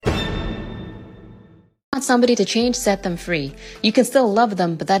want somebody to change, set them free. You can still love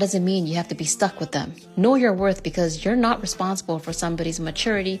them, but that doesn't mean you have to be stuck with them. Know your worth because you're not responsible for somebody's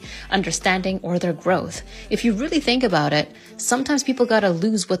maturity, understanding, or their growth. If you really think about it, sometimes people gotta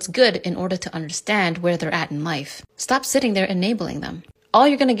lose what's good in order to understand where they're at in life. Stop sitting there enabling them. All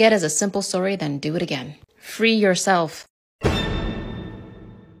you're gonna get is a simple sorry, then do it again. Free yourself.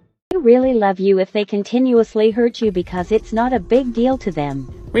 They really love you if they continuously hurt you because it's not a big deal to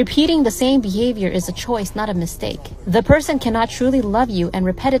them. Repeating the same behavior is a choice, not a mistake. The person cannot truly love you and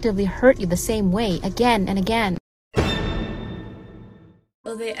repetitively hurt you the same way again and again.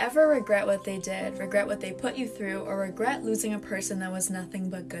 Will they ever regret what they did, regret what they put you through, or regret losing a person that was nothing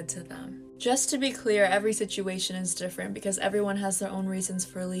but good to them? Just to be clear, every situation is different because everyone has their own reasons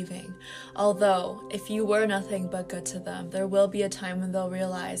for leaving. Although, if you were nothing but good to them, there will be a time when they'll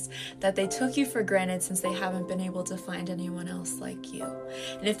realize that they took you for granted since they haven't been able to find anyone else like you.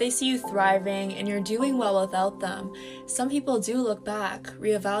 And if they see you thriving and you're doing well without them, some people do look back,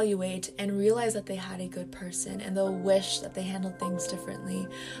 reevaluate, and realize that they had a good person, and they'll wish that they handled things differently,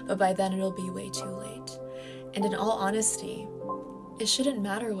 but by then it'll be way too late. And in all honesty, it shouldn't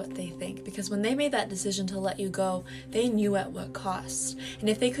matter what they think, because when they made that decision to let you go, they knew at what cost. And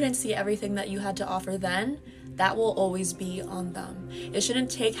if they couldn't see everything that you had to offer then, that will always be on them. It shouldn't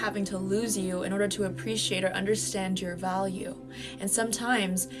take having to lose you in order to appreciate or understand your value. And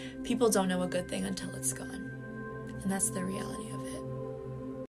sometimes people don't know a good thing until it's gone. And that's the reality.